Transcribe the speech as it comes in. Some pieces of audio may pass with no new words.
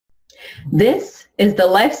This is the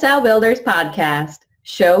Lifestyle Builders Podcast,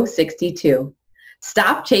 Show 62.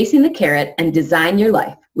 Stop chasing the carrot and design your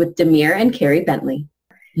life with Demir and Carey Bentley.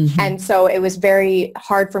 Mm-hmm. And so it was very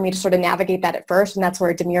hard for me to sort of navigate that at first. And that's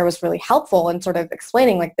where Demir was really helpful in sort of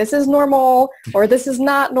explaining, like, this is normal or this is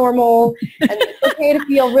not normal. And it's okay to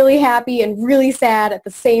feel really happy and really sad at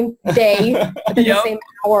the same day, within the same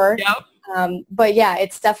hour. But yeah,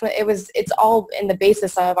 it's all in the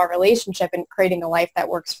basis of our relationship and creating a life that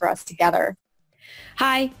works for us together.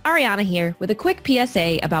 Hi, Ariana here with a quick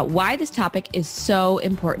PSA about why this topic is so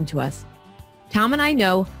important to us. Tom and I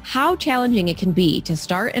know how challenging it can be to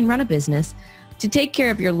start and run a business, to take care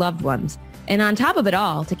of your loved ones, and on top of it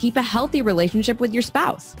all, to keep a healthy relationship with your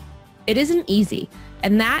spouse. It isn't easy,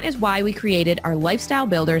 and that is why we created our Lifestyle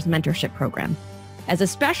Builders Mentorship Program. As a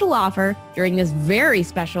special offer during this very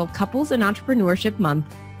special Couples and Entrepreneurship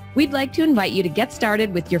Month, we'd like to invite you to get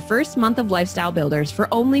started with your first month of Lifestyle Builders for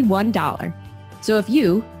only $1. So if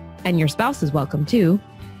you, and your spouse is welcome too,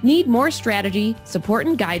 need more strategy, support,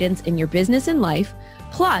 and guidance in your business and life,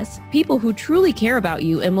 plus people who truly care about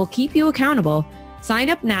you and will keep you accountable, sign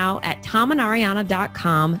up now at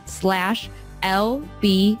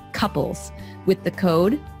tomandariana.com/LBcouples with the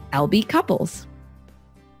code LBcouples.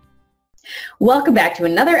 Welcome back to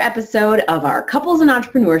another episode of our Couples and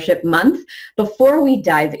Entrepreneurship Month. Before we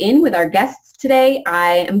dive in with our guests today,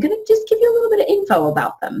 I am going to just give you a little bit of info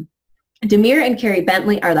about them. Demir and Carey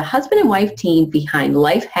Bentley are the husband and wife team behind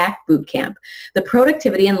Life Hack Bootcamp, the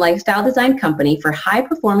productivity and lifestyle design company for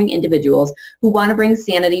high-performing individuals who want to bring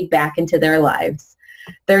sanity back into their lives.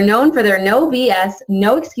 They're known for their no BS,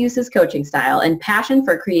 no excuses coaching style and passion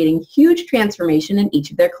for creating huge transformation in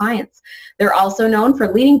each of their clients. They're also known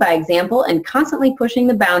for leading by example and constantly pushing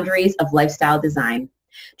the boundaries of lifestyle design,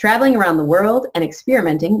 traveling around the world and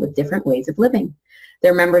experimenting with different ways of living.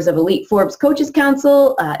 They're members of Elite Forbes Coaches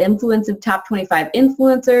Council, influence of top 25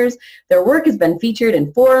 influencers. Their work has been featured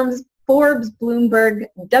in Forbes, Bloomberg,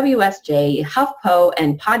 WSJ, HuffPo,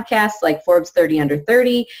 and podcasts like Forbes 30 Under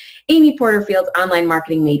 30, Amy Porterfield's Online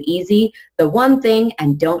Marketing Made Easy, The One Thing,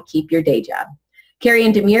 and Don't Keep Your Day Job. Carey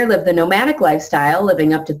and Demir live the nomadic lifestyle,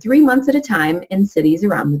 living up to 3 months at a time in cities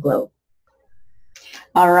around the globe.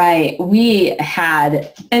 All right, we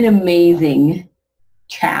had an amazing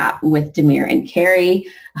chat with Demir and Carey.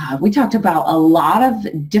 We talked about a lot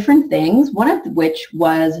of different things, one of which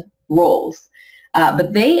was roles.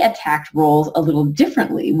 But they attacked roles a little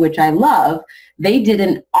differently, which I love. They did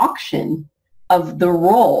an auction of the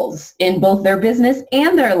roles in both their business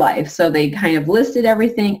and their life. So they kind of listed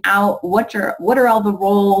everything out. What are all the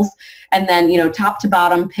roles? And then, top to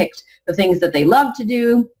bottom, picked the things that they love to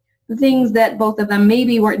do, the things that both of them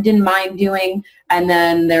maybe didn't mind doing, and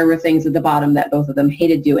then there were things at the bottom that both of them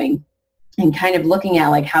hated doing, and kind of looking at,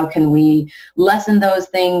 like, how can we lessen those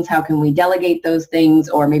things, how can we delegate those things,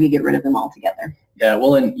 or maybe get rid of them altogether. Yeah,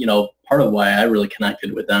 well, and part of why I really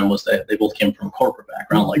connected with them was that they both came from a corporate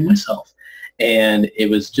background, like myself, and it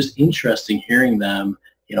was just interesting hearing them.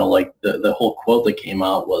 Like the whole quote that came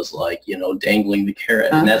out was like, dangling the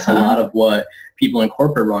carrot, and that's a lot of what people in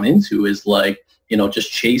corporate run into, is like,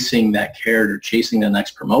 just chasing that carrot or chasing the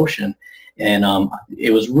next promotion. And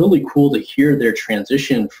it was really cool to hear their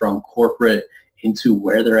transition from corporate into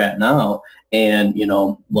where they're at now. And,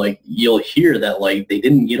 like, you'll hear that, like, they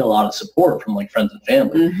didn't get a lot of support from, like, friends and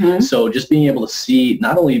family. So just being able to see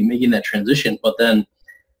not only making that transition, but then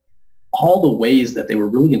all the ways that they were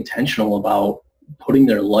really intentional about putting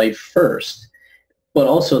their life first, but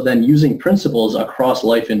also then using principles across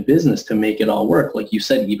life and business to make it all work. Like you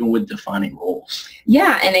said, even with defining roles.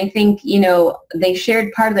 Yeah, and I think, they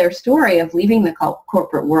shared part of their story of leaving the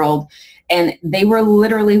corporate world, and they were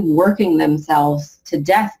literally working themselves to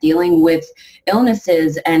death, dealing with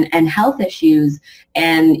illnesses and health issues.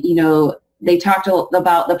 And, they talked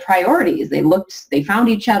about the priorities. They found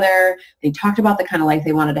each other, they talked about the kind of life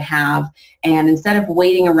they wanted to have, and instead of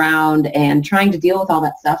waiting around and trying to deal with all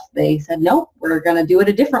that stuff, they said, nope, we're going to do it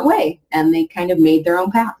a different way. And they kind of made their own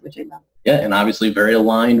path, which I love. Yeah, and obviously very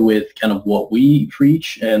aligned with kind of what we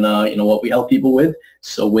preach and, what we help people with.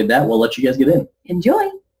 So with that, we'll let you guys get in. Enjoy.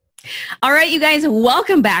 All right, you guys,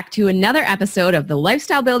 welcome back to another episode of the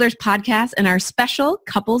Lifestyle Builders Podcast and our special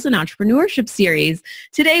Couples and Entrepreneurship series.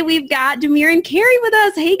 Today, we've got Demir and Carey with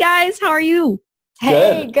us. Hey, guys, how are you?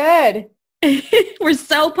 Hey, good. We're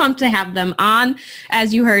so pumped to have them on.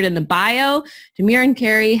 As you heard in the bio, Demir and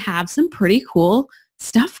Carey have some pretty cool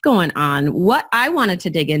stuff going on. What I wanted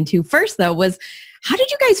to dig into first, though, was how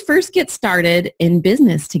did you guys first get started in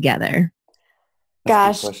business together?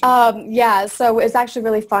 Gosh, yeah, so it's actually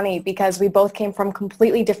really funny because we both came from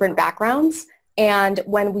completely different backgrounds, and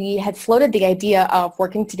when we had floated the idea of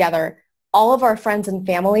working together, all of our friends and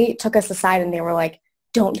family took us aside and they were like,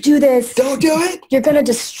 don't do this. Don't do it. You're going to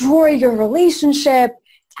destroy your relationship.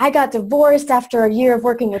 I got divorced after a year of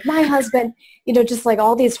working with my husband, just like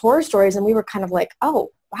all these horror stories. And we were kind of like,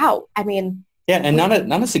 oh, wow. I mean. Yeah, and not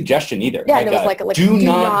a suggestion either. Yeah, and it was like do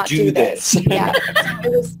not do this. Yeah,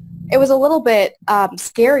 it was a little bit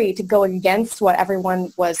scary to go against what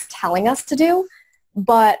everyone was telling us to do.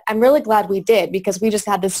 But I'm really glad we did, because we just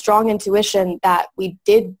had this strong intuition that we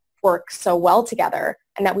did work so well together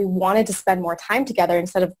and that we wanted to spend more time together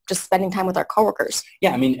instead of just spending time with our coworkers.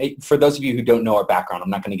 Yeah, I mean, for those of you who don't know our background, I'm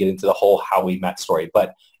not going to get into the whole how we met story,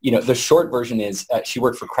 but the short version is she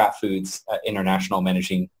worked for Kraft Foods International,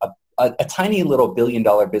 managing a tiny little $1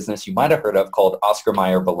 billion business you might have heard of called Oscar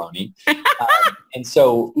Mayer Bologna. And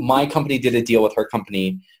so my company did a deal with her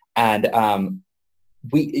company, and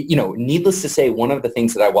we, needless to say, one of the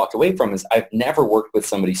things that I walked away from is I've never worked with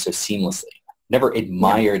somebody so seamlessly, never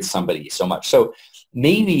admired somebody so much. So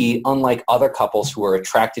maybe unlike other couples who are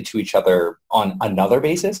attracted to each other on another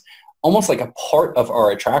basis, almost like a part of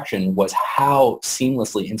our attraction was how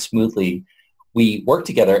seamlessly and smoothly we worked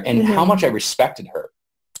together and how much I respected her.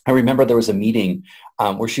 I remember there was a meeting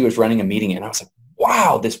where she was running a meeting, and I was like,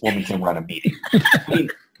 wow, this woman can run a meeting. I mean,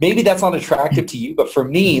 maybe that's not attractive to you, but for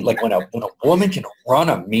me, like when a woman can run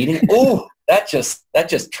a meeting, oh, that just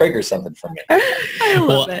triggers something for me. I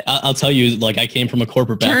love it. I'll tell you, like, I came from a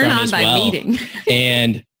corporate background as well. Meeting.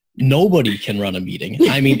 And nobody can run a meeting.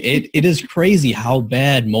 I mean, it is crazy how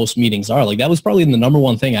bad most meetings are. Like, that was probably the number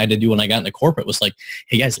one thing I had to do when I got into corporate was like,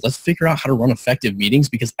 hey guys, let's figure out how to run effective meetings,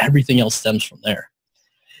 because everything else stems from there.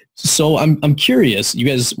 So I'm curious, you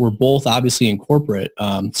guys were both obviously in corporate,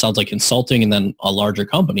 sounds like consulting and then a larger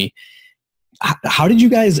company. How did you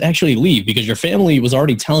guys actually leave? Because your family was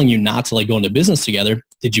already telling you not to like go into business together.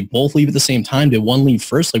 Did you both leave at the same time? Did one leave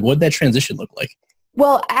first? Like, what did that transition look like?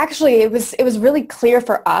 Well, actually, it was really clear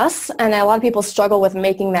for us, and a lot of people struggle with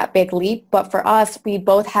making that big leap, but for us, we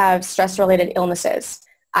both have stress-related illnesses.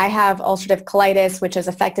 I have ulcerative colitis, which has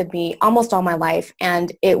affected me almost all my life,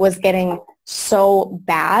 and it was getting so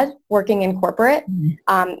bad working in corporate.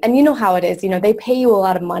 And you know how it is. They pay you a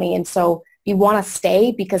lot of money, and so you want to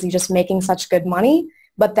stay because you're just making such good money.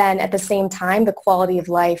 But then at the same time, the quality of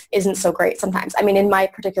life isn't so great sometimes. I mean, in my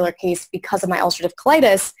particular case, because of my ulcerative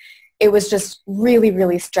colitis, it was just really,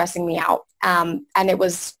 really stressing me out. And it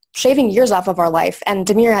was shaving years off of our life. And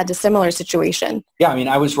Demir had a similar situation. Yeah, I mean,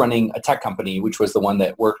 I was running a tech company, which was the one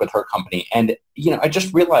that worked with her company. And, I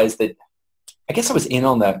just realized that I guess I was in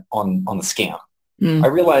on the scam. I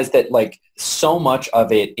realized that like so much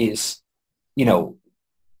of it is,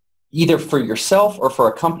 either for yourself or for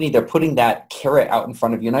a company, they're putting that carrot out in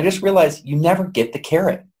front of you. And I just realized you never get the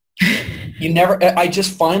carrot. I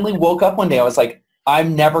just finally woke up one day. I was like,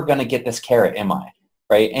 I'm never going to get this carrot, am I?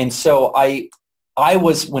 Right. And so I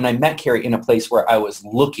was, when I met Carey, in a place where I was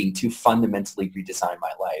looking to fundamentally redesign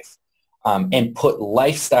my life and put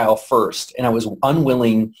lifestyle first. And I was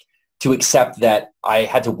unwilling to accept that I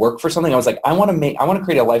had to work for something. I was like, I want to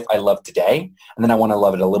create a life I love today. And then I want to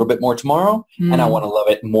love it a little bit more tomorrow. And I want to love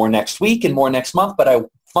it more next week and more next month. But I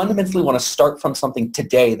fundamentally want to start from something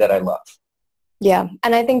today that I love. Yeah.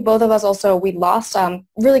 And I think both of us also, we lost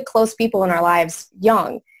really close people in our lives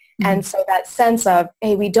young. And so that sense of,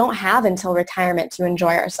 hey, we don't have until retirement to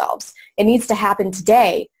enjoy ourselves. It needs to happen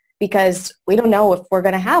today because we don't know if we're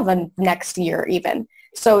going to have a next year even.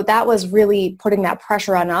 So that was really putting that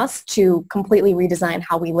pressure on us to completely redesign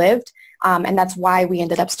how we lived. And that's why we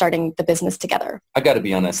ended up starting the business together. I got to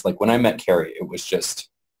be honest, like when I met Carey, it was just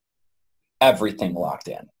everything locked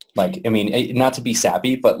in. Like, I mean, not to be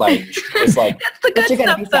sappy, but like, it's like, that's the good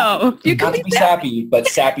stuff though. You can not to be sappy, but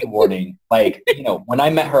sappy warning. Like, when I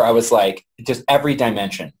met her, I was like, just every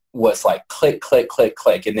dimension was like click, click, click,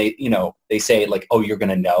 click. And they say like, oh, you're going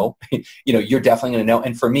to know, you're definitely going to know.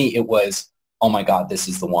 And for me, it was, oh my God, this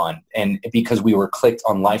is the one. And because we were clicked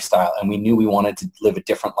on lifestyle and we knew we wanted to live a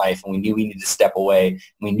different life and we knew we needed to step away and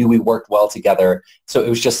we knew we worked well together. So it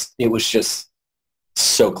was just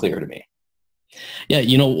so clear to me. Yeah,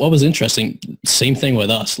 what was interesting, same thing with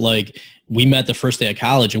us. Like, we met the first day of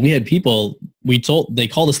college and we had people, they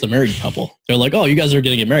called us the married couple. They're like, oh, you guys are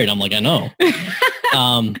going to get married. I'm like, I know.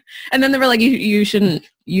 And then they were like, you shouldn't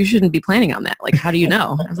be planning on that. Like, how do you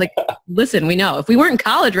know? I was like, listen, we know. If we weren't in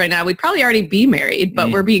college right now, we'd probably already be married, but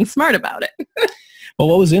we're being smart about it. But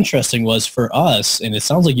what was interesting was for us, and it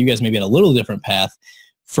sounds like you guys maybe had a little different path,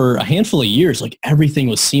 for a handful of years, like everything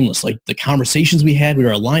was seamless. Like the conversations we had, we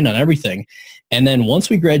were aligned on everything. And then once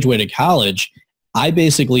we graduated college, I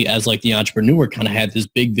basically, as like the entrepreneur, kind of had this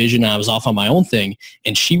big vision. I was off on my own thing.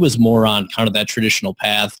 And she was more on kind of that traditional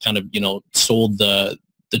path, kind of, sold the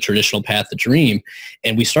the traditional path, the dream.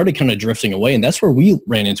 And we started kind of drifting away. And that's where we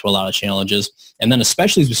ran into a lot of challenges. And then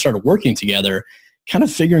especially as we started working together, kind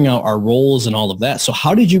of figuring out our roles and all of that. So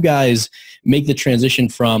how did you guys make the transition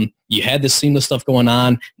from, you had this seamless stuff going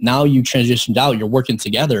on, now you transitioned out, you're working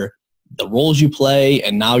together, the roles you play,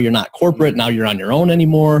 and now you're not corporate, now you're on your own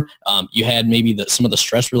anymore. You had maybe some of the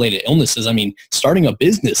stress-related illnesses. I mean, starting a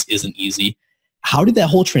business isn't easy. How did that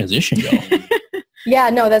whole transition go? Yeah,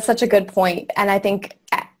 no, that's such a good point. And I think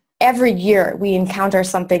every year we encounter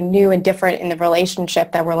something new and different in the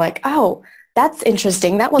relationship that we're like, oh, that's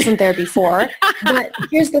interesting. That wasn't there before. But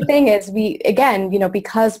here's the thing is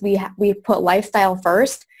because we put lifestyle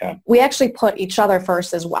first, we actually put each other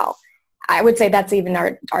first as well. I would say that's even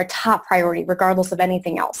our top priority, regardless of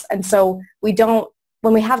anything else. And so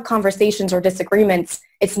when we have conversations or disagreements,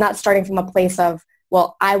 it's not starting from a place of,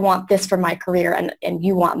 well, I want this for my career and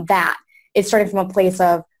you want that. It's starting from a place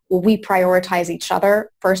of, well, we prioritize each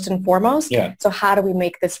other first and foremost. Yeah. So how do we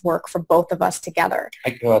make this work for both of us together?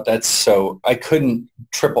 I couldn't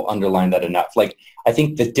triple underline that enough. Like, I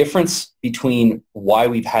think the difference between why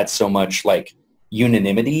we've had so much like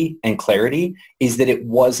unanimity and clarity is that it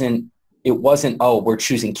wasn't, oh, we're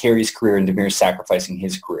choosing Carey's career and Demir's sacrificing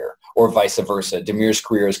his career, or vice versa. Demir's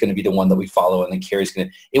career is going to be the one that we follow and then Carey's going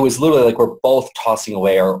to, it was literally like we're both tossing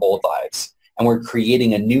away our old lives and we're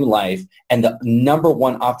creating a new life. And the number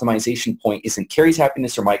one optimization point isn't Carey's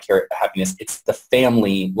happiness or my happiness. It's the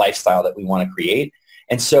family lifestyle that we want to create.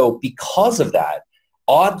 And so because of that,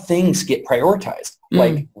 odd things get prioritized.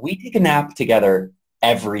 Like, we take a nap together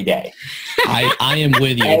every day. I am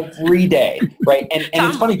with you. Every day, right? And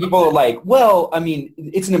it's funny, people are like, well, I mean,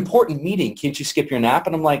 it's an important meeting. Can't you skip your nap?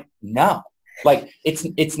 And I'm like, no. Like,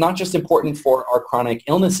 it's not just important for our chronic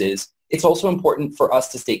illnesses. It's also important for us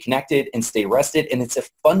to stay connected and stay rested. And it's a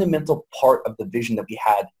fundamental part of the vision that we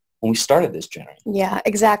had when we started this journey. Yeah,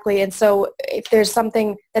 exactly. And so if there's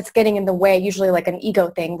something that's getting in the way, usually like an ego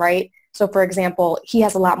thing, right? So for example, he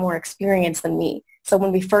has a lot more experience than me. So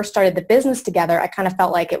when we first started the business together, I kind of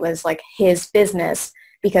felt like it was like his business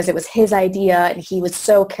because it was his idea and he was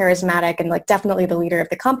so charismatic and like definitely the leader of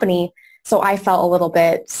the company. So I felt a little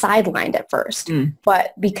bit sidelined at first.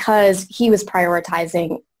 But because he was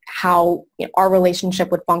prioritizing how our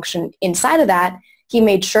relationship would function inside of that, he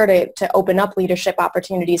made sure to open up leadership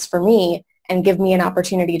opportunities for me and give me an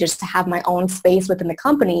opportunity just to have my own space within the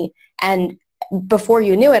company. And before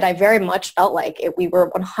you knew it, I very much felt like we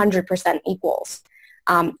were 100% equals.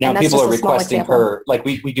 Now people are requesting her, like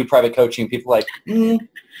we do private coaching. People are like,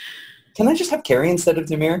 can I just have Carey instead of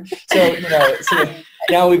Demir? So,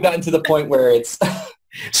 now we've gotten to the point where it's...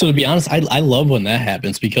 So to be honest, I love when that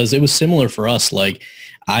happens because it was similar for us. Like,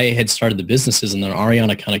 I had started the businesses and then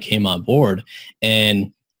Ariana kind of came on board.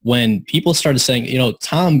 And when people started saying,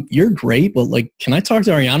 Tom, you're great, but like, can I talk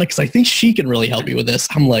to Ariana? Because I think she can really help you with this.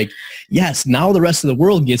 I'm like, yes, now the rest of the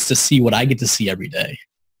world gets to see what I get to see every day.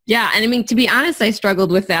 Yeah. And I mean, to be honest, I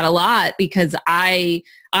struggled with that a lot because I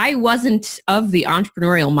wasn't of the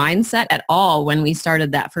entrepreneurial mindset at all when we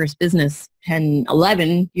started that first business 10,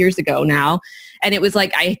 11 years ago now. And it was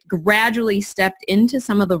like I gradually stepped into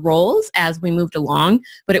some of the roles as we moved along,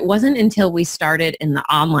 but it wasn't until we started in the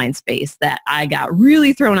online space that I got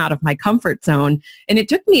really thrown out of my comfort zone. And it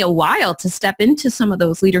took me a while to step into some of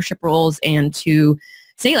those leadership roles and to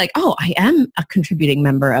say like, oh, I am a contributing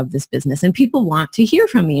member of this business and people want to hear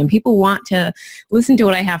from me and people want to listen to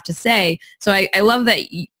what I have to say. So I love that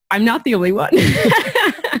I'm not the only one.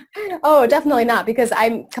 Oh, definitely not, because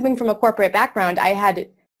I'm coming from a corporate background. I had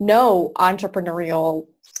no entrepreneurial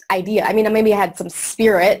idea. I mean, maybe I had some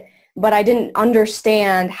spirit, but I didn't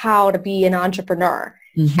understand how to be an entrepreneur.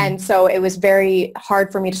 And so it was very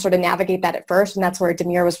hard for me to sort of navigate that at first. And that's where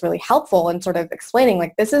Demir was really helpful in sort of explaining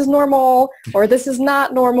like, this is normal or this is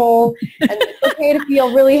not normal. And it's okay to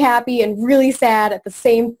feel really happy and really sad at the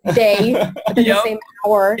same day, at the same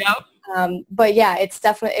hour. But yeah, it's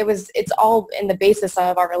all in the basis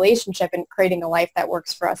of our relationship and creating a life that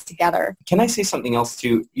works for us together. Can I say something else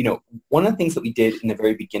too? One of the things that we did in the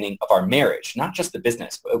very beginning of our marriage, not just the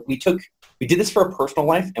business, but we did this for our personal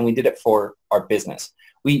life and we did it for our business.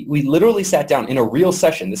 We literally sat down in a real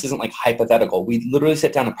session. This isn't like hypothetical. We literally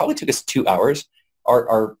sat down. It probably took us 2 hours.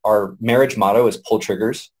 Our marriage motto is pull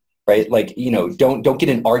triggers. Right? Like, don't get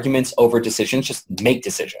in arguments over decisions, just make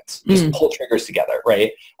decisions, just pull triggers together.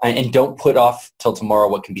 Right. And don't put off till tomorrow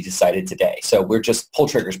what can be decided today. So we're just pull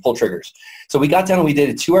triggers. So we got down and we did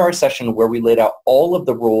a 2-hour session where we laid out all of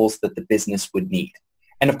the roles that the business would need.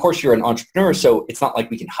 And of course you're an entrepreneur, so it's not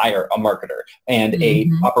like we can hire a marketer and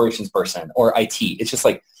a operations person or IT. It's just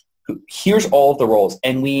like, here's all of the roles.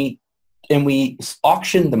 And we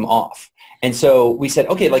auctioned them off. And so we said,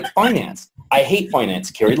 okay, like finance. I hate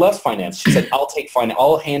finance. Carey loves finance. She said, I'll take finance.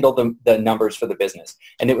 I'll handle the numbers for the business.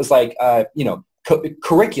 And it was like,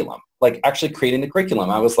 curriculum, like actually creating the curriculum.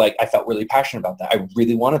 I was like, I felt really passionate about that. I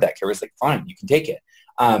really wanted that. Carey was like, fine, you can take it.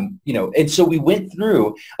 And so we went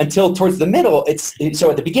through until towards the middle. So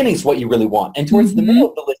at the beginning is what you really want. And towards the middle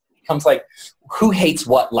of the list becomes like, who hates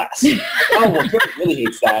what less? Oh, well, Carey really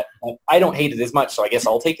hates that. I don't hate it as much, so I guess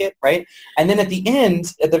I'll take it, right? And then at the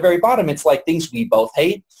end, at the very bottom, it's like things we both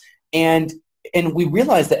hate. And we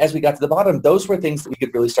realized that as we got to the bottom, those were things that we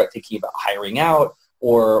could really start thinking about hiring out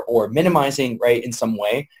or minimizing, right, in some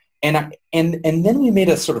way. And then we made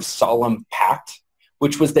a sort of solemn pact,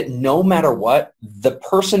 which was that no matter what, the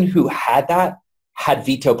person who had that had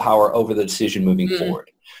veto power over the decision moving forward.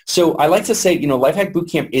 So I like to say, Life Hack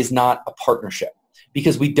Bootcamp is not a partnership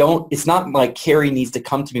because it's not like Carey needs to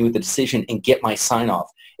come to me with a decision and get my sign off.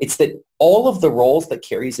 It's that all of the roles that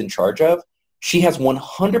Carey's in charge of, she has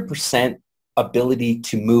 100% ability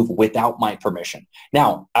to move without my permission.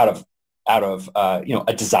 Now, out of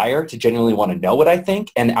a desire to genuinely want to know what I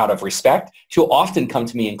think and out of respect, she'll often come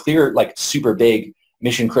to me and clear like super big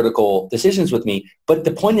mission critical decisions with me. But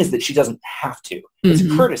the point is that she doesn't have to. It's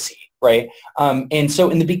a courtesy, right? And so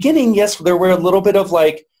in the beginning, yes, there were a little bit of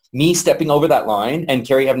like me stepping over that line and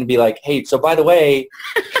Carey having to be like, hey, so by the way,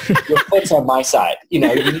 your foot's on my side. You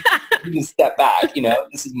need to step back.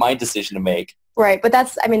 This is my decision to make. Right. But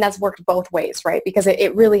that's worked both ways, right? Because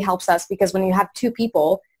it really helps us because when you have two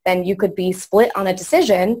people, then you could be split on a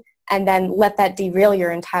decision and then let that derail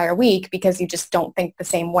your entire week because you just don't think the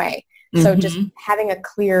same way. So just having a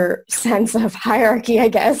clear sense of hierarchy, I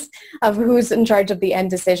guess, of who's in charge of the end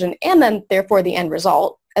decision and then therefore the end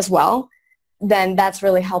result as well, then that's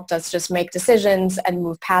really helped us just make decisions and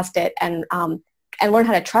move past it and learn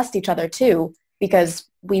how to trust each other too, because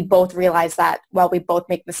we both realize that while we both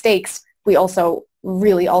make mistakes, we also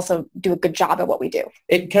really also do a good job at what we do.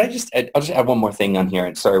 I'll just add one more thing on here.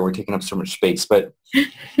 And sorry, we're taking up so much space, but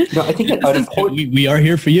I think an important... we are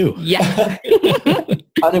here for you. Yeah.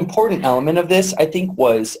 An important element of this, I think,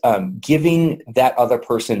 was giving that other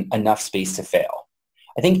person enough space to fail.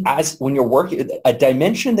 I think when you're working, a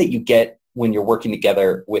dimension that you get when you're working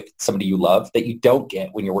together with somebody you love that you don't get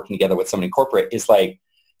when you're working together with somebody in corporate is like,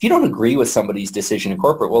 if you don't agree with somebody's decision in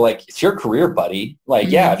corporate, well, like, it's your career, buddy. Like,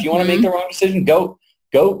 yeah, if you want to make the wrong decision, go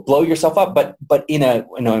blow yourself up. But in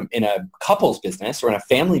a couple's business or in a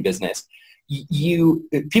family business,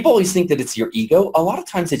 people always think that it's your ego. A lot of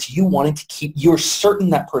times it's you wanting to you're certain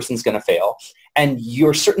that person's going to fail, and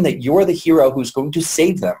you're certain that you're the hero who's going to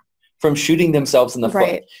save them from shooting themselves in the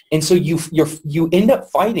foot. And so you end up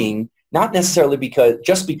fighting, not necessarily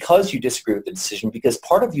because you disagree with the decision, because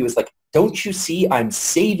part of you is like, don't you see I'm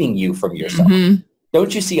saving you from yourself?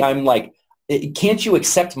 Don't you see I'm like, can't you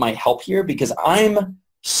accept my help here? Because I'm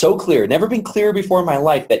so clear, never been clearer before in my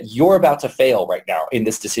life that you're about to fail right now in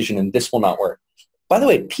this decision and this will not work. By the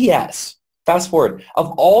way, P.S., fast forward,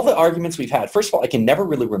 of all the arguments we've had, first of all, I can never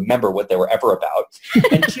really remember what they were ever about.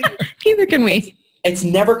 And two, neither can we. It's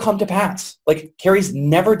never come to pass. Like, Carey's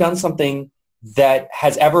never done something that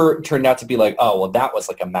has ever turned out to be like, oh, well, that was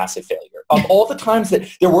like a massive failure. Of all the times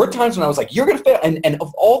there were times when I was like, you're going to fail. And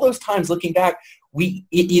of all those times looking back, it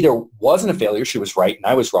either wasn't a failure, she was right and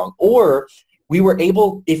I was wrong, or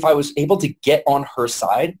if I was able to get on her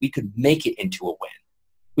side, we could make it into a win.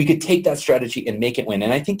 We could take that strategy and make it win.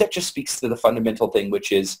 And I think that just speaks to the fundamental thing,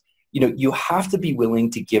 which is, you have to be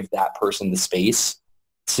willing to give that person the space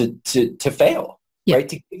to fail. Yeah. Right?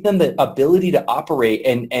 To give them the ability to operate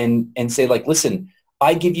and say, like, listen,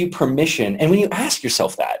 I give you permission. And when you ask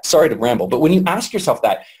yourself that, sorry to ramble, but when you ask yourself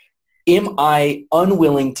that, am I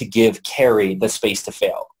unwilling to give Carey the space to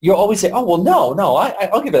fail? You'll always say, oh, well, no,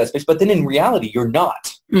 I'll give her that space. But then in reality, you're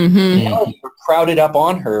not. In reality, you're crowded up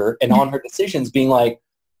on her and on her decisions, being like,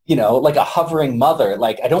 like a hovering mother.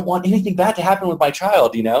 Like, I don't want anything bad to happen with my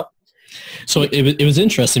child, So it was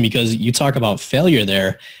interesting because you talk about failure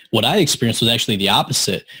there. What I experienced was actually the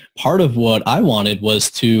opposite. Part of what I wanted was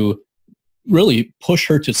to really push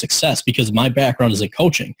her to success because my background is in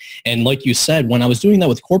coaching. And like you said, when I was doing that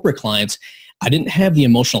with corporate clients, I didn't have the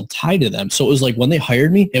emotional tie to them. So it was like when they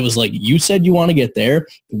hired me, it was like, you said you want to get there.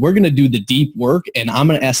 We're going to do the deep work and I'm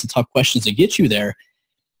going to ask the tough questions to get you there.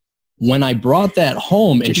 When I brought that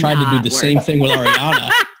home and tried to do the same thing with Ariana,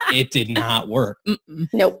 it did not work.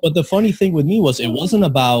 Nope. But the funny thing with me was it wasn't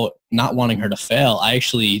about not wanting her to fail. I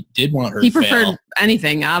actually did want her to fail. He preferred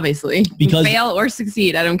anything, obviously. Because fail or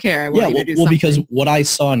succeed, I don't care. I want you to do something. Because what I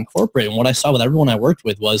saw in corporate and what I saw with everyone I worked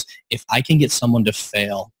with was if I can get someone to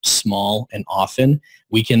fail small and often,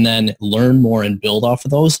 we can then learn more and build off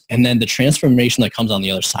of those. And then the transformation that comes on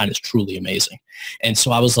the other side is truly amazing. And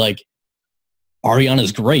so I was like,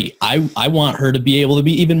 Ariana's great. I want her to be able to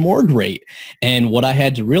be even more great. And what I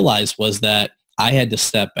had to realize was that I had to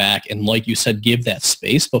step back and, like you said, give that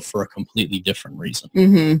space, but for a completely different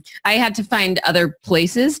reason. I had to find other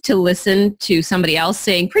places to listen to somebody else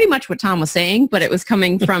saying pretty much what Tom was saying, but it was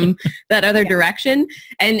coming from that other direction.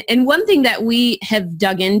 And one thing that we have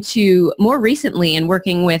dug into more recently in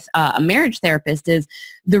working with a marriage therapist is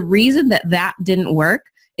the reason that didn't work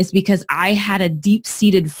is because I had a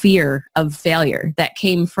deep-seated fear of failure that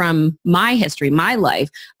came from my history, my life.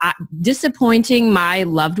 Disappointing my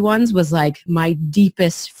loved ones was like my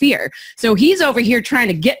deepest fear. So he's over here trying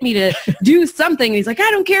to get me to do something. He's like, I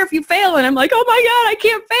don't care if you fail. And I'm like, oh my God, I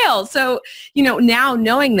can't fail. So, now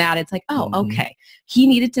knowing that, it's like, oh, okay. He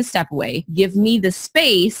needed to step away, give me the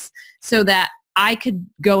space so that I could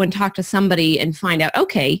go and talk to somebody and find out,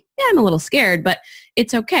 okay, yeah, I'm a little scared, but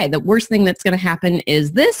it's okay. The worst thing that's going to happen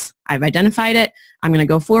is this. I've identified it. I'm going to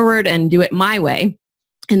go forward and do it my way.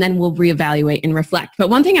 And then we'll reevaluate and reflect. But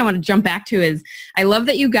one thing I want to jump back to is I love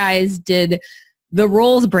that you guys did the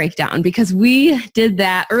roles breakdown because we did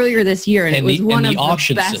that earlier this year and it was one of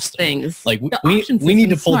the best things. Like we need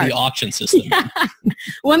to pull the auction system. Yeah.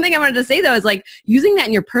 One thing I wanted to say though is like using that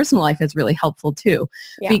in your personal life is really helpful too,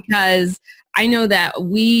 because I know that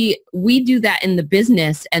we do that in the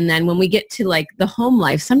business, and then when we get to like the home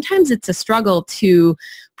life, sometimes it's a struggle to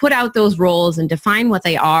put out those roles and define what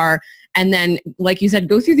they are. And then, like you said,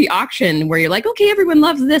 go through the auction where you're like, okay, everyone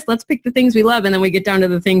loves this. Let's pick the things we love. And then we get down to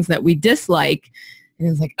the things that we dislike. And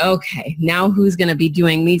it's like, okay, now who's going to be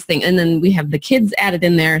doing these things? And then we have the kids added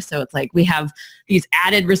in there. So it's like we have these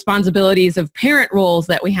added responsibilities of parent roles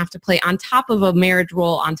that we have to play on top of a marriage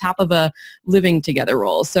role, on top of a living together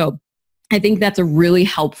role. So I think that's a really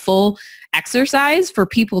helpful exercise for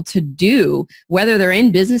people to do, whether they're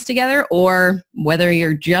in business together or whether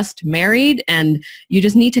you're just married and you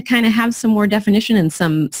just need to kind of have some more definition and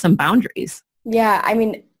some boundaries. Yeah, I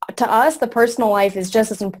mean, to us, the personal life is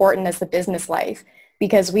just as important as the business life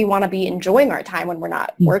because we want to be enjoying our time when we're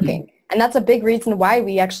not working. And that's a big reason why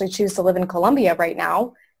we actually choose to live in Colombia right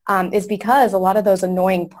now, is because a lot of those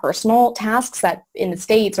annoying personal tasks that in the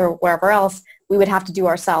States or wherever else we would have to do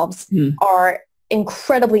ourselves are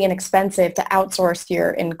incredibly inexpensive to outsource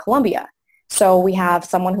here in Colombia. So we have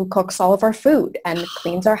someone who cooks all of our food and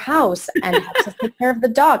cleans our house and helps us take care of the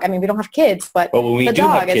dog. I mean, we don't have kids, but when we the do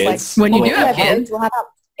dog have is kids, like, when you do have kids, we'll have help.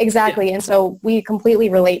 Exactly. Yeah. And so we completely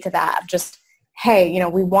relate to that. Just, hey,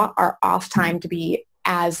 we want our off time to be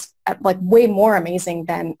as like way more amazing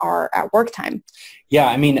than our at work time. Yeah.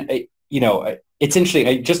 I mean, it's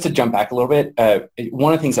interesting. Just to jump back a little bit,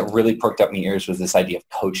 one of the things that really perked up my ears was this idea of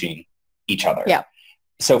coaching each other. Yeah.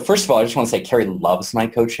 So first of all, I just want to say Carey loves my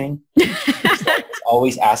coaching. She's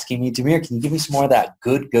always asking me, Demir, can you give me some more of that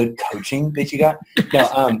good coaching that you got?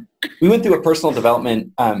 Now, we went through a personal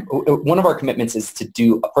development. One of our commitments is to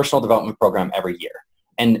do a personal development program every year.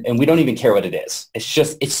 And we don't even care what it is. It's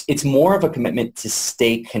just, it's more of a commitment to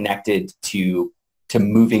stay connected to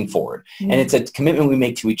moving forward. And it's a commitment we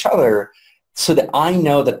make to each other so that I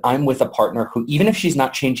know that I'm with a partner who, even if she's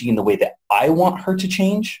not changing in the way that I want her to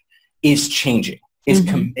change, is changing, is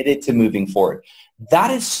committed to moving forward.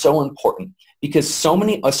 That is so important because so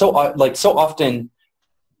often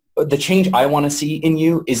the change I want to see in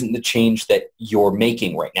you isn't the change that you're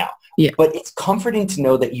making right now. Yeah. But it's comforting to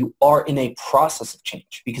know that you are in a process of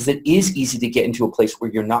change because it is easy to get into a place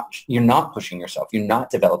where you're not pushing yourself, you're not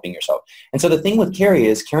developing yourself. And so the thing with Carey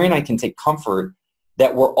is Carey and I can take comfort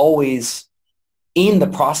that we're always in the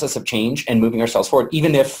process of change and moving ourselves forward,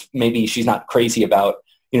 even if maybe she's not crazy about,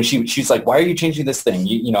 she's like, why are you changing this thing?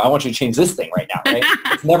 I want you to change this thing right now, right?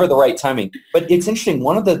 It's never the right timing. But it's interesting.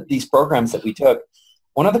 One of these programs that we took,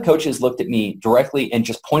 one of the coaches looked at me directly and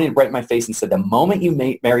just pointed right in my face and said, the moment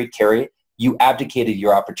you married Carey, you abdicated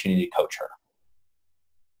your opportunity to coach her.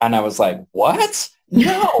 And I was like, what?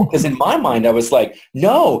 No, because in my mind, I was like,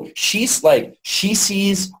 no, she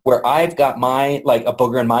sees where I've got a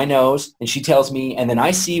booger in my nose and she tells me, and then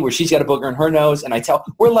I see where she's got a booger in her nose and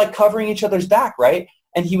we're like covering each other's back, right?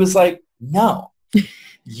 And he was like, no,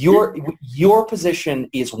 your position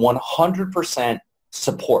is 100%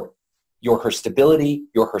 support. You're her stability,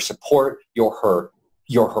 you're her support, you're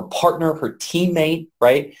her partner, her teammate,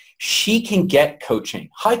 right? She can get coaching,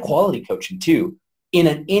 high quality coaching too,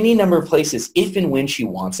 in any number of places, if and when she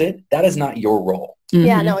wants it, that is not your role. Mm-hmm.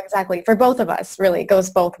 Yeah, no, exactly. For both of us, really, it goes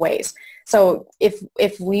both ways. So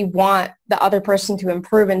if we want the other person to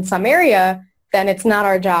improve in some area, then it's not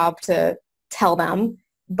our job to tell them.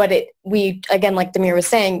 But we, again, like Demir was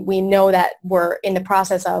saying, we know that we're in the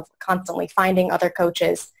process of constantly finding other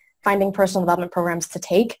coaches, finding personal development programs to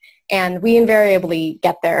take, and we invariably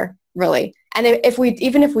get there, really. And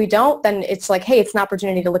even if we don't, then it's like, hey, it's an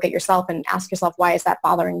opportunity to look at yourself and ask yourself, why is that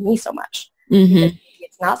bothering me so much? Mm-hmm. Because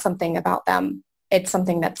it's not something about them. It's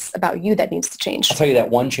something that's about you that needs to change. I'll tell you that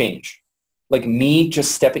one change, like me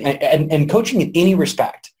just stepping and coaching in any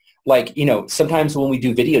respect. Like, you know, sometimes when we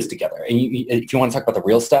do videos together, and if you want to talk about the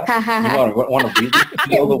real stuff, you want to really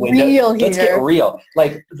feel the window. Let's get real.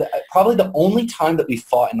 Like, probably the only time that we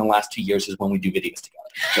fought in the last 2 years is when we do videos together.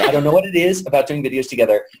 So I don't know what it is about doing videos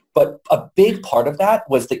together, but a big part of that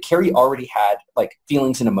was that Carey already had like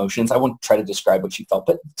feelings and emotions. I won't try to describe what she felt,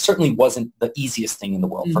 but it certainly wasn't the easiest thing in the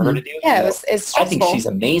world for her to do. Yeah, it's stressful. I think she's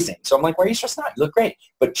amazing. So I'm like, why are you stressed out? You look great.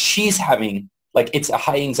 But she's having, like, it's a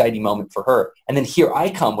high anxiety moment for her. And then here I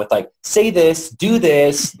come with like, say this, do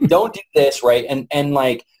this, don't do this, right? And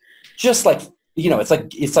like, just like, you know, it's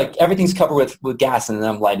like everything's covered with gas, and then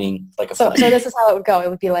I'm lighting like a So this is how it would go. It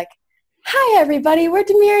would be like, hi everybody, we're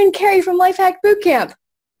Demir and Carey from Life Hack Bootcamp.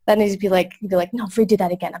 Then he'd be like, no, redo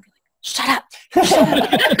that again. I'd be like, shut up.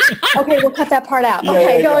 Okay, we'll cut that part out.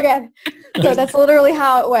 Okay, go again. So that's literally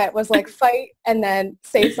how it went, was like fight and then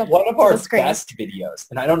say something. One of our best videos,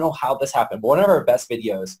 and I don't know how this happened, but one of our best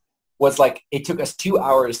videos was like, it took us 2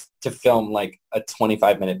 hours to film like a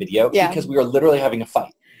 25-minute video because we were literally having a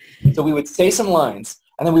fight. So we would say some lines,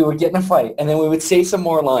 and then we would get in a fight, and then we would say some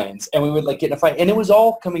more lines, and we would like get in a fight, and it was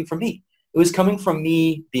all coming from me. It was coming from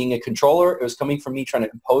me being a controller. It was coming from me trying to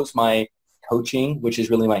impose my coaching, which is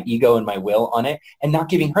really my ego and my will on it, and not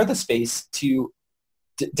giving her the space to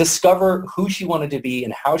discover who she wanted to be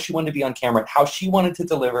and how she wanted to be on camera, how she wanted to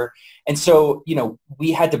deliver. And so, you know,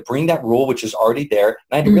 we had to bring that rule, which is already there. And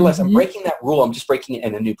I had to realize I'm breaking that rule. I'm just breaking it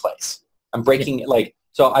in a new place. I'm breaking it like,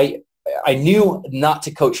 so I knew not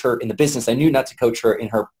to coach her in the business. I knew not to coach her in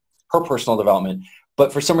her personal development.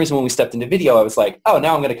 But for some reason, when we stepped into video, I was like, oh,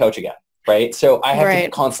 now I'm going to coach again. Right. So I have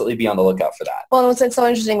to constantly be on the lookout for that. Well, what's so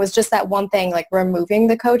interesting was just that one thing, like removing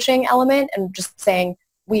the coaching element and just saying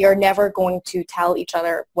we are never going to tell each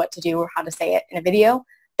other what to do or how to say it in a video.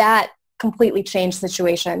 That completely changed the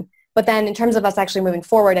situation. But then in terms of us actually moving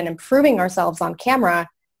forward and improving ourselves on camera,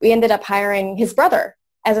 we ended up hiring his brother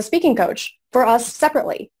as a speaking coach for us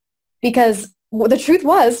separately, because the truth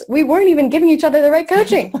was we weren't even giving each other the right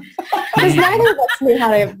coaching because neither of us knew how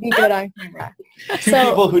to be good on camera. So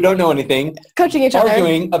people who don't know anything coaching each other,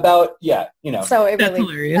 arguing about, So it really,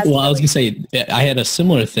 hilarious. Well, I was gonna say I had a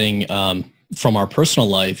similar thing from our personal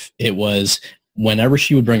life. It was whenever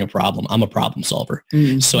she would bring a problem, I'm a problem solver.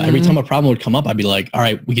 So every time a problem would come up, I'd be like, all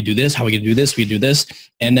right, we could do this. How we could do this? We could do this.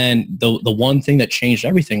 And then the one thing that changed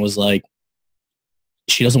everything was like,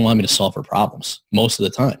 she doesn't want me to solve her problems most of the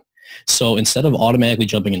time. So instead of automatically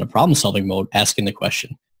jumping into problem solving mode, asking the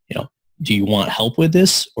question, do you want help with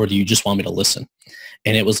this or do you just want me to listen?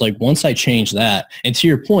 And it was like, once I changed that, and to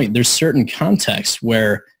your point, there's certain contexts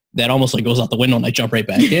where that almost like goes out the window and I jump right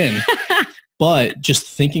back in. But just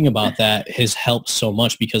thinking about that has helped so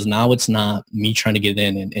much, because now it's not me trying to get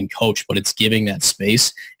in and coach, but it's giving that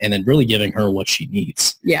space and then really giving her what she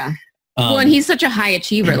needs. Yeah. Well, and he's such a high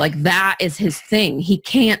achiever. Like, that is his thing. He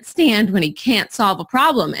can't stand when he can't solve a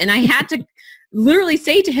problem. And I had to literally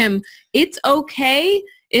say to him, it's okay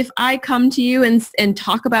if I come to you and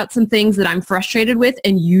talk about some things that I'm frustrated with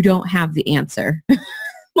and you don't have the answer.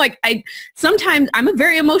 Like, sometimes I'm a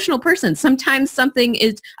very emotional person. Sometimes something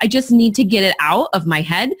is, I just need to get it out of my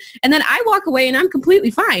head. And then I walk away and I'm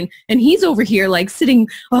completely fine. And he's over here like sitting,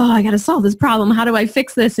 oh, I got to solve this problem. How do I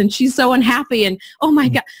fix this? And she's so unhappy. And oh my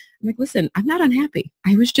God. I'm like, listen, I'm not unhappy.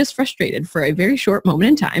 I was just frustrated for a very short moment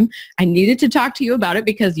in time. I needed to talk to you about it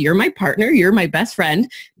because you're my partner. You're my best friend.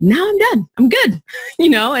 Now I'm done. I'm good.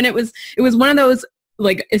 And it was one of those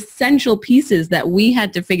like essential pieces that we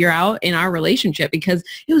had to figure out in our relationship, because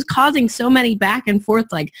it was causing so many back and forth.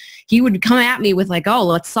 Like, he would come at me with like, oh,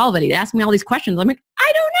 let's solve it. He'd ask me all these questions. I'm like,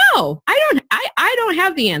 I don't know. I don't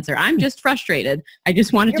have the answer. I'm just frustrated. I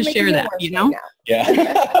just wanted to share that, Right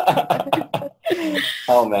Yeah.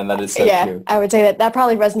 Oh man, that is so true. I would say that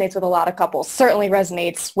probably resonates with a lot of couples. Certainly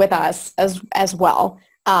resonates with us as well.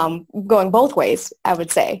 Going both ways, I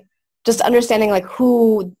would say. Just understanding like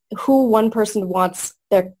who one person wants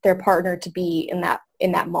their partner to be in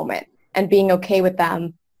that moment, and being okay with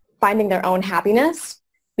them finding their own happiness,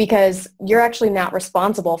 because you're actually not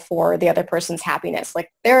responsible for the other person's happiness.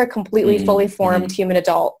 Like they're a completely fully formed human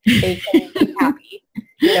adult. They can be happy.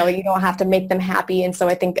 You know, you don't have to make them happy. And so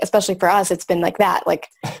I think, especially for us, it's been like that. Like,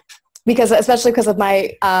 especially because of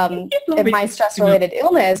my my stress-related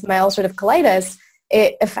illness, my ulcerative colitis,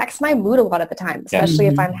 it affects my mood a lot of the time, especially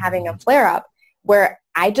if I'm having a flare-up where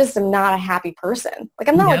I just am not a happy person. Like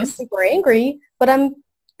I'm not like super angry, but I'm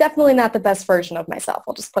definitely not the best version of myself.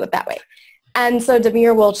 I'll just put it that way. And so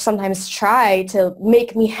Demir will sometimes try to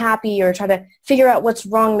make me happy or try to figure out what's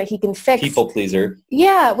wrong that he can fix. People pleaser.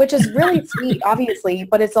 Yeah, which is really sweet, obviously,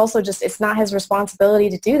 but it's also just, it's not his responsibility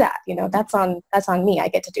to do that. You know, that's on me. I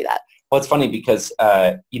get to do that. Well, it's funny because,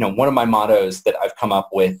 you know, one of my mottos that I've come up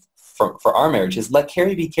with for our marriage is let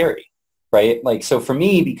Carey be Carey, right? Like, so for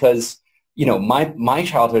me, because, you know, my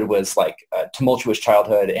childhood was like a tumultuous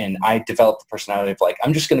childhood, and I developed the personality of like,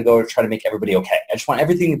 I'm just going to go try to make everybody okay. I just want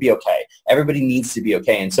everything to be okay. Everybody needs to be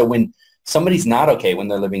okay. And so when somebody's not okay, when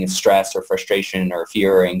they're living in stress or frustration or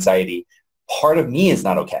fear or anxiety, part of me is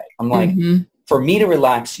not okay. I'm like, for me to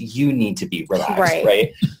relax, you need to be relaxed,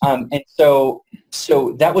 right? And so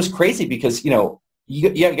that was crazy because, you know, you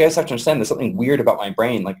guys have to understand there's something weird about my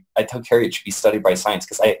brain. Like I tell Carey it should be studied by science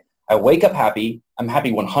because I wake up happy. I'm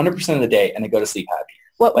happy 100% of the day, and I go to sleep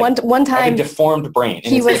happy. One time, I have a deformed brain,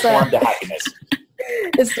 and it's deformed to happiness.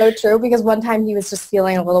 It's so true because one time he was just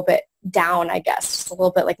feeling a little bit down, I guess, just a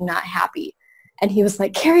little bit like not happy, and he was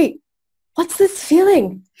like, "Carey, what's this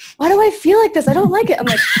feeling? Why do I feel like this? I don't like it." I'm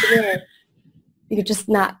like, "Yeah, you're just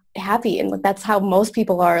not happy," and like, that's how most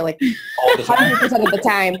people are, like 100% of the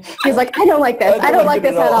time. He's like, "I don't like this. I don't like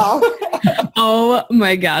this at all." Oh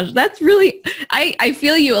my gosh. That's really, I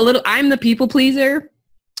feel you a little. I'm the people pleaser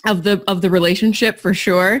of the relationship for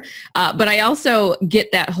sure. But I also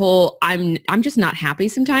get that whole, I'm just not happy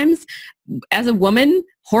sometimes. As a woman,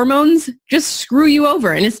 hormones just screw you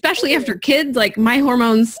over. And especially after kids, like my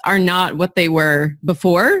hormones are not what they were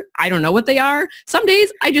before. I don't know what they are. Some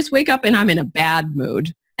days I just wake up and I'm in a bad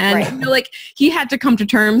mood. And you know, like he had to come to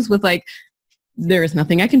terms with like, there is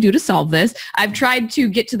nothing I can do to solve this. I've tried to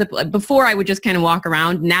get to before I would just kind of walk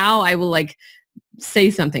around. Now I will like say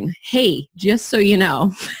something. Hey, just so you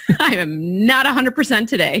know, I am not 100%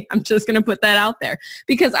 today. I'm just going to put that out there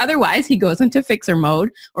because otherwise he goes into fixer mode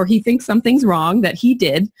or he thinks something's wrong that he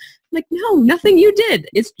did. I'm like, no, nothing you did.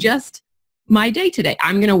 It's just my day today.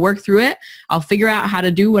 I'm going to work through it. I'll figure out how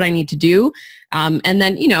to do what I need to do. And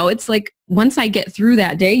then, you know, it's like once I get through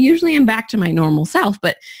that day, usually I'm back to my normal self,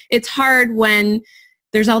 but it's hard when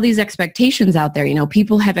there's all these expectations out there. You know,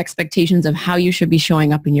 people have expectations of how you should be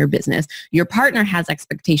showing up in your business. Your partner has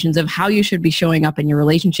expectations of how you should be showing up in your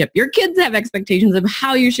relationship. Your kids have expectations of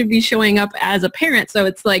how you should be showing up as a parent. So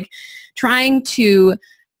it's like trying to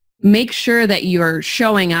make sure that you're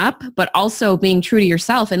showing up, but also being true to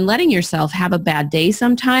yourself and letting yourself have a bad day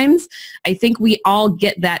sometimes. I think we all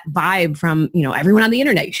get that vibe from, you know, everyone on the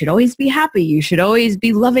internet. You should always be happy. You should always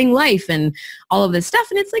be loving life and all of this stuff.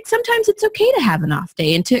 And it's like, sometimes it's okay to have an off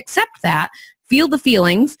day and to accept that, feel the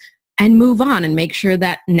feelings and move on and make sure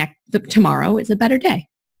that tomorrow is a better day.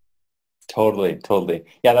 Totally.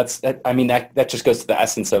 Yeah. That just goes to the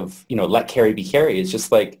essence of, you know, let Carey be Carey. It's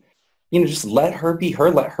just like, you know, just let her be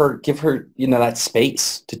her, let her give her, you know, that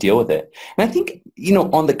space to deal with it. And I think, you know,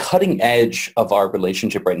 on the cutting edge of our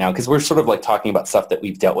relationship right now, because we're sort of like talking about stuff that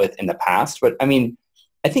we've dealt with in the past, but I mean,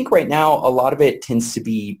 I think right now a lot of it tends to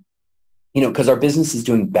be, you know, because our business is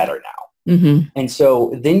doing better now. And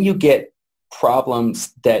so then you get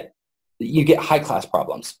problems that you get high-class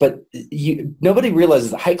problems, but nobody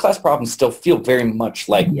realizes that high-class problems still feel very much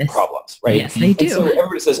like problems, right? Yes, they do. And so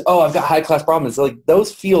everybody says, oh, I've got high-class problems. Like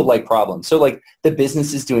those feel like problems. So like the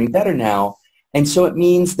business is doing better now. And so it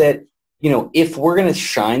means that, you know, if we're going to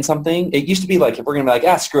shine something, it used to be like, if we're going to be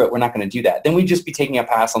like, screw it, we're not going to do that. Then we'd just be taking a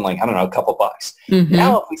pass on like, I don't know, a couple bucks.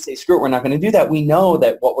 Now if we say, screw it, we're not going to do that, we know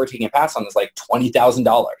that what we're taking a pass on is like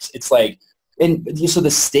 $20,000. It's like, and so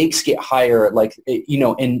the stakes get higher, like, you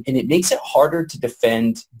know, and it makes it harder to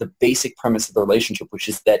defend the basic premise of the relationship, which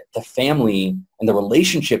is that the family and the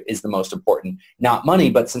relationship is the most important, not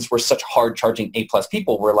money. But since we're such hard charging A+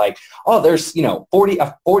 people, we're like, oh, there's, you know,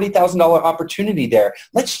 $40,000 opportunity there.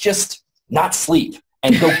 Let's just not sleep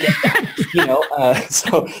and go get that, you know?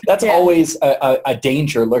 So that's always a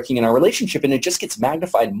danger lurking in our relationship. And it just gets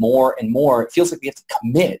magnified more and more. It feels like we have to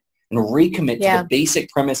commit and recommit to the basic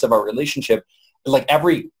premise of our relationship. Like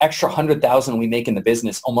every extra 100,000 we make in the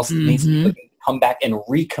business almost needs to come back and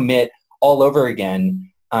recommit all over again.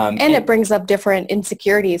 And it brings up different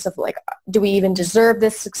insecurities of like, do we even deserve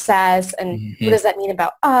this success? And what does that mean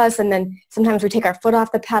about us? And then sometimes we take our foot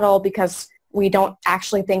off the pedal because We don't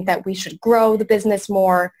actually think that we should grow the business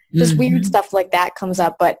more. Just weird stuff like that comes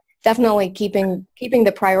up, but definitely keeping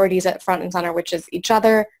the priorities at front and center, which is each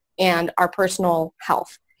other and our personal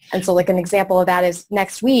health. And so like an example of that is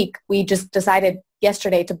next week, we just decided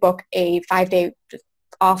yesterday to book a 5-day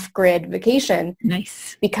off-grid vacation.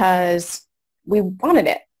 Nice. Because we wanted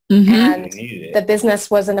it. Mm-hmm. And the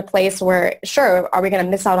business was in a place where, sure, are we going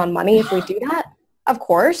to miss out on money if we do that? Of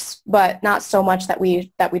course, but not so much that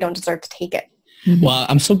we don't deserve to take it. Well,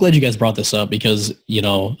 I'm so glad you guys brought this up because, you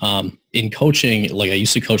know, in coaching, like I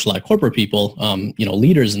used to coach a lot of corporate people, you know,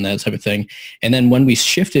 leaders and that type of thing. And then when we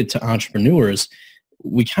shifted to entrepreneurs,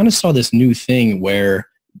 we kind of saw this new thing where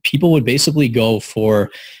people would basically go for,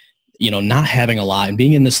 you know, not having a lot and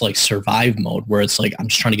being in this like survive mode where it's like, I'm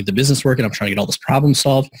just trying to get the business working. I'm trying to get all this problem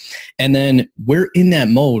solved. And then we're in that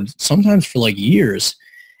mode sometimes for like years.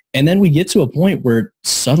 And then we get to a point where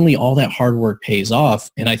suddenly all that hard work pays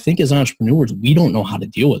off. And I think as entrepreneurs, we don't know how to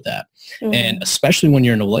deal with that. Mm-hmm. And especially when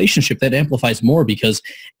you're in a relationship, that amplifies more because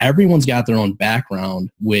everyone's got their own background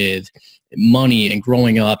with money and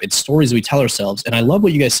growing up and stories we tell ourselves. And I love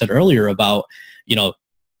what you guys said earlier about, you know,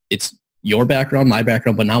 it's your background, my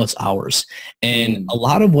background, but now it's ours. And a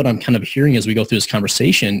lot of what I'm kind of hearing as we go through this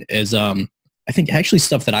conversation is, I think actually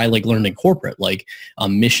stuff that I like learned in corporate, like a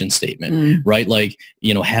mission statement, right? Like,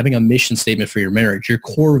 you know, having a mission statement for your marriage, your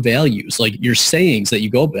core values, like your sayings that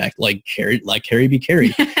you go back, like Carey be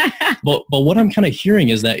Carey. But what I'm kind of hearing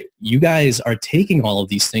is that you guys are taking all of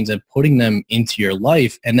these things and putting them into your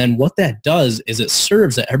life. And then what that does is it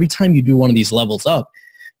serves that every time you do one of these levels up,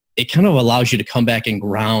 it kind of allows you to come back and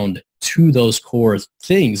ground to those core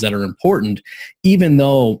things that are important, even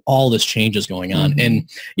though all this change is going on. And,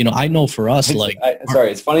 you know, I know for us, sorry,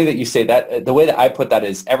 it's funny that you say that. The way that I put that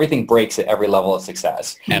is everything breaks at every level of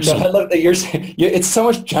success. Absolutely. So I love that it's so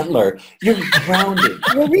much gentler. You're grounding.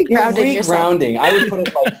 You're regrounding. I would put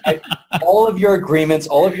it like all of your agreements,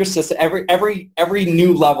 all of your system, every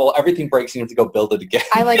new level, everything breaks and you have to go build it again.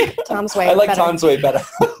 I like Tom's way. I like Tom's way better.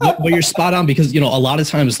 But you're spot on because, you know, a lot of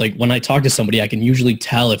times, like when I talk to somebody, I can usually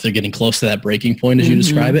tell if they're getting close to that breaking point as you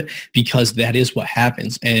describe it, because that is what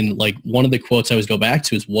happens. And like one of the quotes I always go back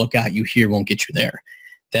to is what got you here won't get you there.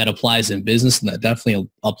 That applies in business and that definitely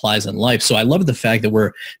applies in life. So I love the fact that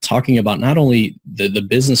we're talking about not only the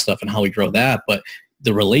business stuff and how we grow that, but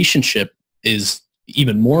the relationship is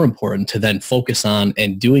even more important to then focus on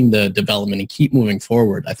and doing the development and keep moving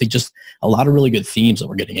forward. I think just a lot of really good themes that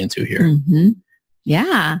we're getting into here.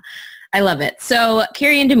 Yeah. I love it. So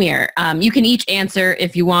Carey and Demir, you can each answer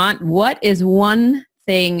if you want. What is one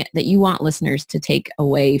thing that you want listeners to take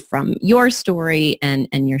away from your story and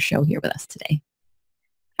your show here with us today?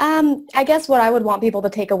 I guess what I would want people to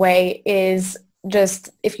take away is just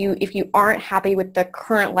if you aren't happy with the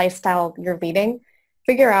current lifestyle you're leading,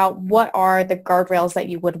 figure out what are the guardrails that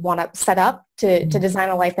you would want to set up to design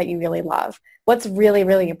a life that you really love. What's really,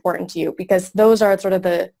 really important to you, because those are sort of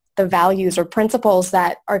the values or principles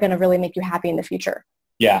that are going to really make you happy in the future.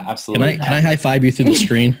 Yeah, absolutely. Can I high five you through the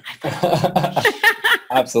screen?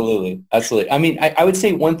 Absolutely. I mean, I would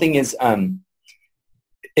say one thing is,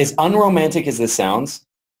 as unromantic as this sounds,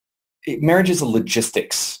 marriage is a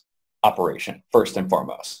logistics operation, first and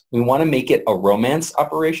foremost. We want to make it a romance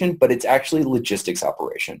operation, but it's actually a logistics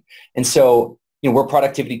operation. And so, you know, we're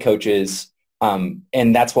productivity coaches.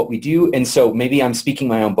 And that's what we do. And so maybe I'm speaking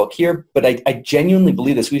my own book here, but I genuinely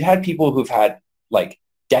believe this. We've had people who've had like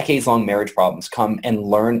decades-long marriage problems come and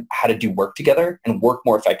learn how to do work together and work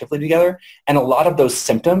more effectively together. And a lot of those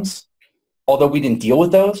symptoms, although we didn't deal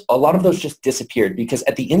with those, a lot of those just disappeared because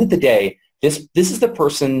at the end of the day, this is the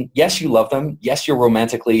person, yes, you love them. Yes, you're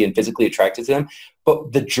romantically and physically attracted to them,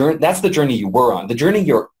 but that's the journey you were on. The journey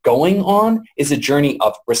you're going on is a journey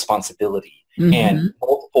of responsibility and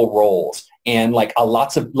multiple roles and like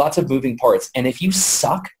lots of moving parts. And if you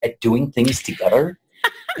suck at doing things together,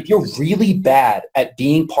 if you're really bad at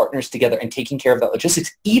being partners together and taking care of that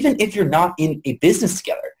logistics, even if you're not in a business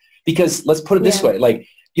together, because let's put it this way, like,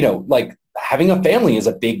 you know, like having a family is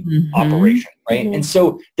a big operation, right? And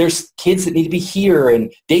so there's kids that need to be here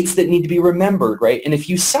and dates that need to be remembered, right? And if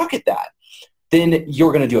you suck at that, then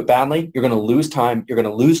you're going to do it badly. You're going to lose time. You're going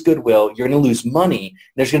to lose goodwill. You're going to lose money.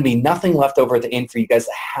 There's going to be nothing left over at the end for you guys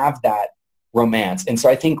to have that romance. And so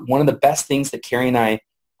I think one of the best things that Carey and I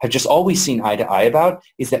have just always seen eye to eye about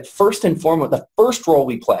is that first and foremost, the first role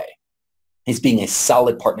we play is being a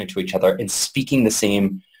solid partner to each other and speaking the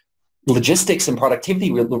same logistics and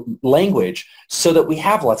productivity language so that we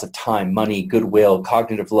have lots of time, money, goodwill,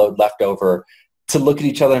 cognitive load left over to look at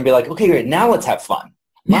each other and be like, okay, great, now let's have fun.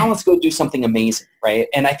 Now let's go do something amazing, right?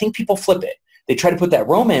 And I think people flip it. They try to put that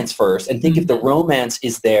romance first and think if the romance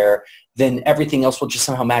is there, then everything else will just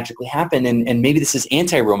somehow magically happen. And maybe this is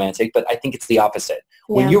anti-romantic, but I think it's the opposite.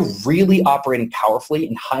 Yeah. When you're really operating powerfully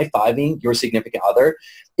and high-fiving your significant other,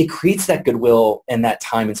 it creates that goodwill and that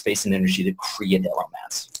time and space and energy to create that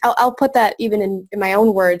romance. I'll put that even in my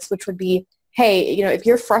own words, which would be, hey, if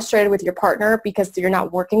you're frustrated with your partner because you're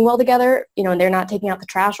not working well together, and they're not taking out the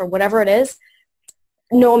trash or whatever it is,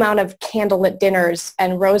 no amount of candlelit dinners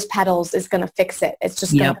and rose petals is going to fix it. It's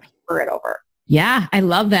just going to paper it over. Yeah, I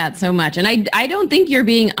love that so much. And I don't think you're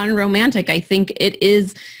being unromantic. I think it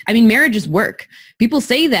is, marriage is work. People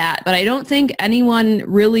say that, but I don't think anyone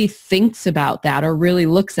really thinks about that or really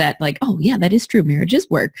looks at like, oh yeah, that is true. Marriage is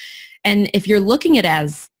work. And if you're looking at it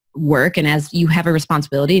as work and as you have a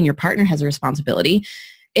responsibility and your partner has a responsibility,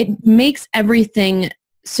 it makes everything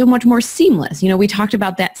so much more seamless. We talked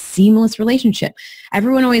about that seamless relationship.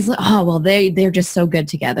 Everyone always, oh, well, they're just so good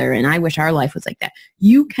together and I wish our life was like that.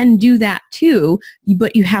 You can do that too,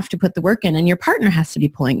 but you have to put the work in and your partner has to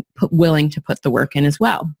be willing to put the work in as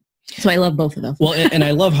well. So I love both of those. Well, and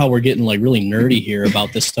I love how we're getting like really nerdy here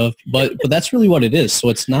about this stuff, but that's really what it is. So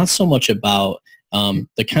it's not so much about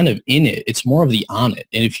the kind of in it, it's more of the on it.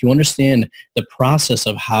 And if you understand the process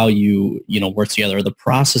of how you work together, or the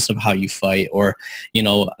process of how you fight, or,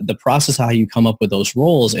 the process of how you come up with those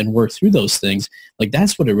roles and work through those things, like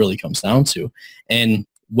that's what it really comes down to. And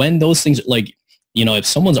when those things, like, if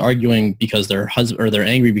someone's arguing because their husband, or they're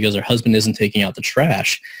angry because their husband isn't taking out the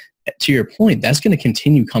trash, to your point, that's going to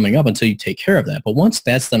continue coming up until you take care of that. But once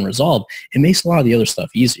that's then resolved, it makes a lot of the other stuff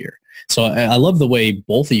easier. So I love the way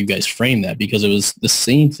both of you guys framed that, because it was the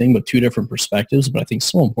same thing with two different perspectives, but I think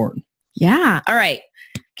so important. Yeah. All right.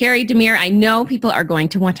 Carey, Demir, I know people are going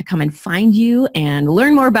to want to come and find you and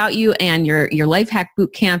learn more about you and your Life Hack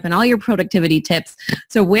Boot Camp and all your productivity tips.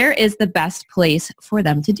 So where is the best place for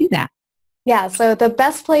them to do that? Yeah. So the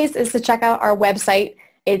best place is to check out our website.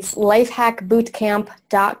 It's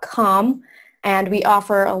lifehackbootcamp.com. And we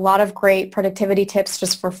offer a lot of great productivity tips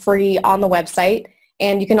just for free on the website.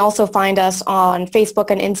 And you can also find us on Facebook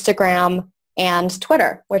and Instagram and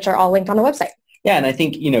Twitter, which are all linked on the website. Yeah, and I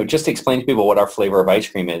think, just to explain to people what our flavor of ice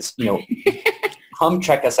cream is, come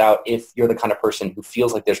check us out if you're the kind of person who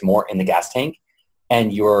feels like there's more in the gas tank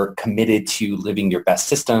and you're committed to living your best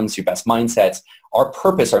systems, your best mindsets. Our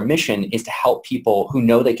purpose, our mission is to help people who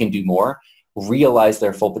know they can do more realize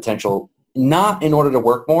their full potential, not in order to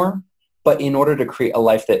work more, but in order to create a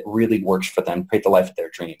life that really works for them, create the life of their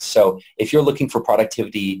dreams. So if you're looking for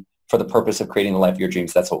productivity for the purpose of creating the life of your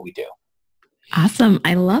dreams, that's what we do. Awesome.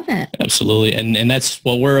 I love it. Absolutely. And that's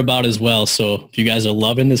what we're about as well. So if you guys are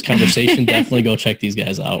loving this conversation, definitely go check these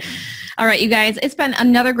guys out. All right, you guys, it's been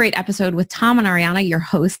another great episode with Tom and Ariana, your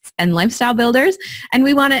hosts and lifestyle builders. And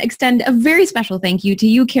we want to extend a very special thank you to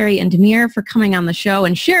you, Carey and Demir, for coming on the show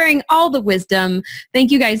and sharing all the wisdom.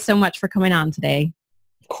 Thank you guys so much for coming on today.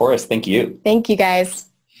 Of course. Thank you. Thank you, guys.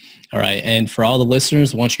 All right. And for all the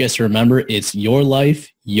listeners, I want you guys to remember, it's your life,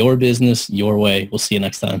 your business, your way. We'll see you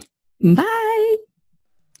next time. Bye.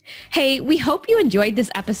 Hey, we hope you enjoyed this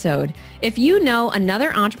episode. If you know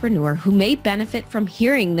another entrepreneur who may benefit from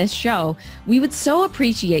hearing this show, we would so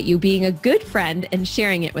appreciate you being a good friend and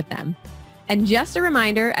sharing it with them. And just a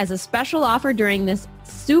reminder, as a special offer during this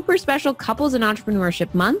super special Couples in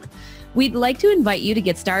Entrepreneurship Month, we'd like to invite you to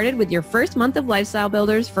get started with your first month of Lifestyle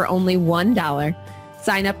Builders for only $1.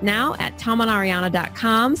 Sign up now at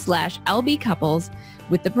tomandariana.com/LBcouples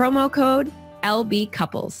with the promo code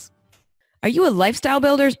LBcouples. Are you a Lifestyle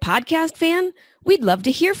Builders podcast fan? We'd love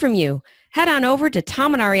to hear from you. Head on over to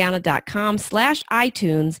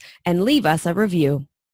tomandariana.com/iTunes and leave us a review.